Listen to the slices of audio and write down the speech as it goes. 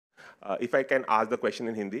if I can ask the question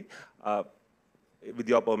in Hindi, with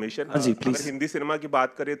your permission. Ji, please. अगर Hindi cinema की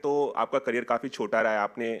बात करें तो आपका करियर काफ़ी छोटा रहा है.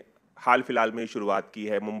 आपने हाल फिलहाल में शुरुआत की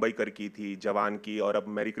है, मुंबई कर की थी, जवान की, और अब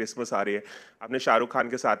मैरी क्रिसमस आ रही है. आपने शाहरुख खान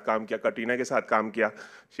के साथ काम किया, कटरीना के साथ काम किया,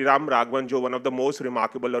 श्रीराम राघवन जो one of the most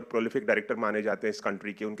remarkable और प्रोलिफिक डायरेक्टर माने जाते हैं इस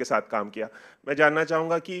कंट्री के, उनके साथ काम किया. मैं जानना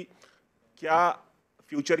चाहूँगा कि क्या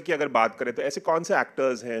फ्यूचर की अगर बात करें तो ऐसे कौन से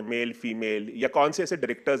एक्टर्स हैं, मेल फीमेल, या कौन से ऐसे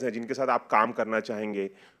डायरेक्टर्स हैं जिनके साथ आप काम करना चाहेंगे,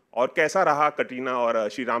 और कैसा रहा कटरीना और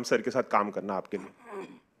श्रीराम सर के साथ काम करना आपके लिए?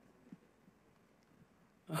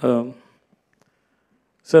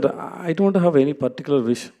 Sir, I don't have any particular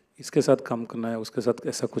wish इसके साथ काम करना है, उसके साथ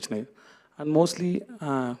ऐसा कुछ नहीं. And mostly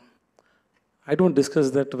I don't discuss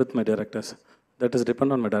that with my directors. That is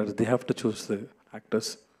depend on my directors. They have to choose the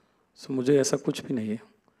actors. सो मुझे ऐसा कुछ भी नहीं है.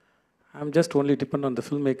 I am just only depend on the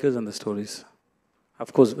film makers and the stories.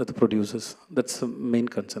 Of course with the producers. That's the main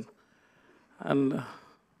concern. And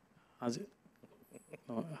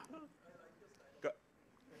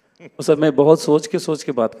sir, मैं बहुत सोच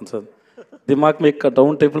के बात करूँ सर. दिमाग में एक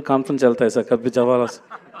राउंड टेबल कॉन्फ्रेंस चलता है सर. कभी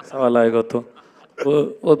सवाल आएगा तो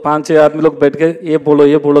वो 5-6 आदमी लोग बैठ के ये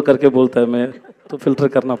बोलो करके बोलता है. मैं तो फिल्टर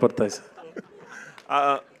करना पड़ता है सर.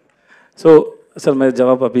 सो सर, मैं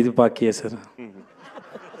जवाब अभी बाकी है sir.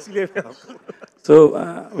 So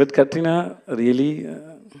with Katrina, really,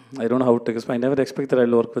 I don't know how to explain. I never expected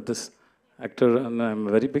I'll work with this actor, and I'm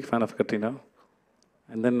a very big fan of Katrina.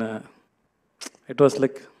 And then it was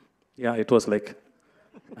like.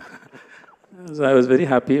 So I was very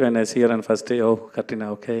happy when I see her on first day. Oh,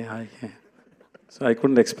 Katrina, okay, hi. So I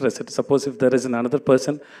couldn't express it. Suppose if there is another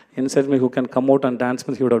person inside me who can come out and dance,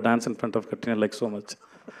 he would have danced in front of Katrina like so much.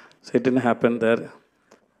 So it didn't happen there.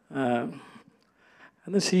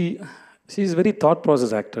 And then she is very thought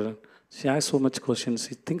process actor. She asks so much questions.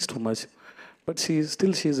 She thinks too much, but she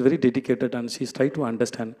is very dedicated, and she's trying to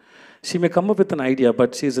understand. She may come up with an idea,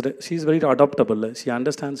 but she's very adaptable. She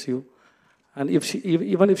understands you, and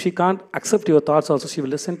even if she can't accept your thoughts, also she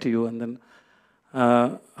will listen to you, and then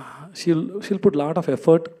she'll put a lot of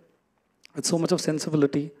effort with so much of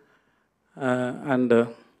sensibility, and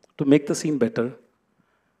to make the scene better.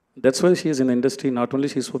 That's why she is in the industry. Not only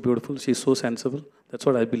she's so beautiful, she's so sensible. That's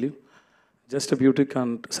what I believe. Just a beauty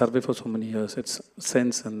can't survive for so many years. It's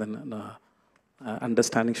sense, and then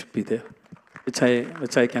understanding should be there,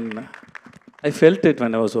 which I can. I felt it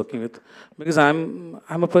when I was working with, because I'm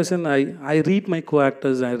a person. I read my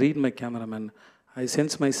co-actors. I read my cameraman. I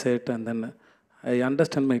sense my set, and then I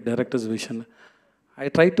understand my director's vision. I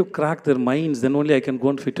try to crack their minds. Then only I can go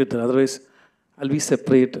and fit it there. Otherwise, I'll be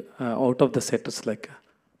separate out of the set. It's like.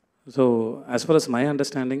 So, as far as my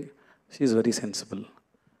understanding, she is very sensible.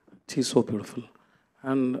 She is so beautiful.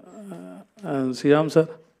 And Sriram sir,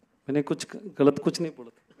 मैंने कुछ गलत कुछ नहीं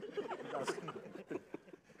बोला.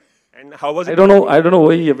 And how was it? I don't know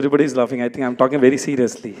why everybody is laughing. I think I'm talking very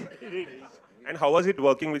seriously. And how was it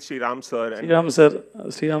working with Sriram sir?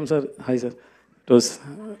 Sriram sir, hi sir. It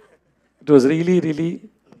was really.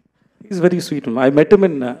 He's very sweet. I met him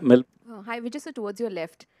in Melbourne. Hi Vijay, sir, towards your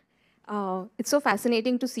left. It's so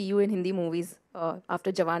fascinating to see you in Hindi movies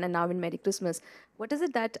after Jawan and now in Merry Christmas. What is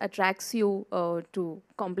it that attracts you to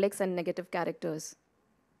complex and negative characters?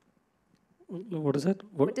 What is it?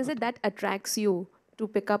 What is it that attracts you to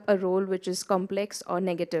pick up a role which is complex or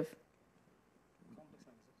negative?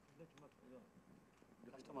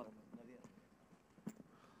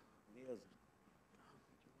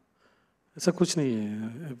 ऐसा कुछ नहीं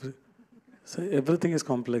है. Everything is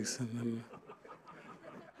complex.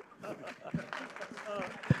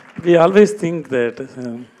 We always think that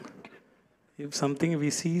if something we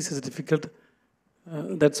see is difficult,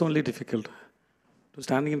 that's only difficult. To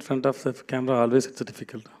standing in front of the camera, always it's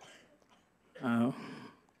difficult. And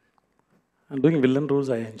doing villain roles,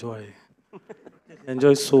 I enjoy. I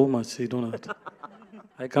enjoy so much. You don't know that.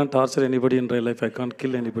 I can't torture anybody in real life. I can't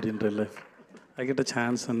kill anybody in real life. I get a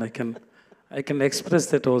chance, and I can express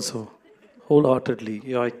that also wholeheartedly.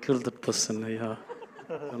 Yeah, I killed that person. Yeah,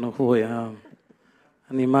 I don't know who I am.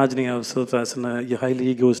 And imagining yourself as a highly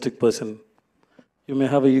egoistic person. You may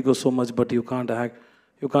have an ego so much, but you can't act.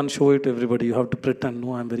 You can't show it to everybody. You have to pretend,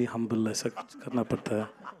 no, I'm very humble. ऐसा करना पड़ता है.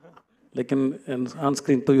 लेकिन on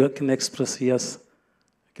screen, तो you can express, yes.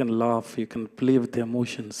 You can laugh. You can play with the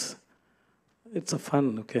emotions. It's a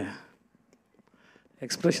fun, okay.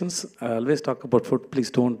 Expressions, I always talk about food.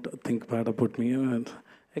 Please don't think bad about me.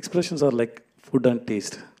 Expressions are like food and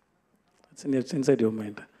taste. It's inside your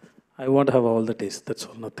mind. I want to have all the taste. That's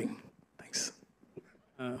all, nothing. Thanks.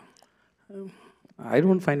 I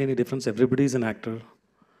don't find any difference. Everybody is an actor.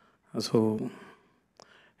 So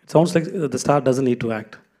it sounds like the star doesn't need to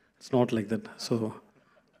act. It's not like that. So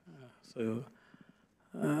So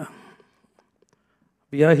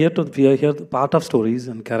we are here, part of stories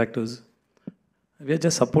and characters. We are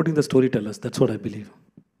just supporting the storytellers. That's what I believe.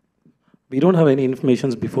 We don't have any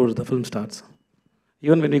information before the film starts.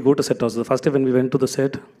 Even when we go to set house, the first day when we went to the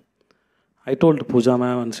set, I told Pooja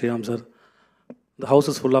ma'am and Sriram sir, the house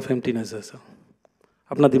is full of emptiness. Sir.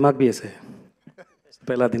 अपना दिमाग भी ऐसे है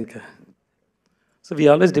पहला दिन का. So we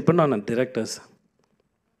always depend on directors.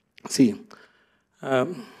 See,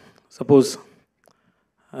 suppose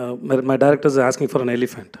my director is asking for an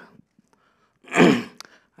elephant.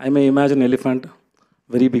 I may imagine elephant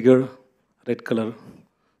very bigger, red color.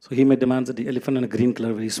 So he may demand the elephant in a green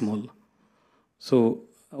color, very small. So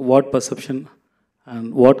what perception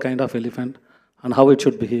and what kind of elephant and how it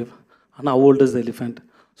should behave and how old is the elephant.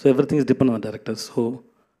 So everything is dependent on directors. So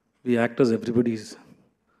we actors, everybody is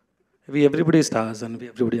stars and we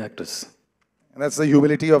everybody actors. And that's the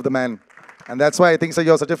humility of the man. And that's why I think, sir,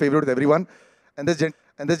 you're such a favorite with everyone. And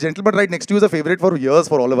this gentleman right next to you is a favorite for years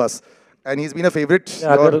for all of us. And he's been a favorite.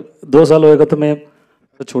 अगर 2 साल होएगा तो मैं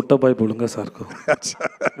छोटा भाई बोलूँगा sir को.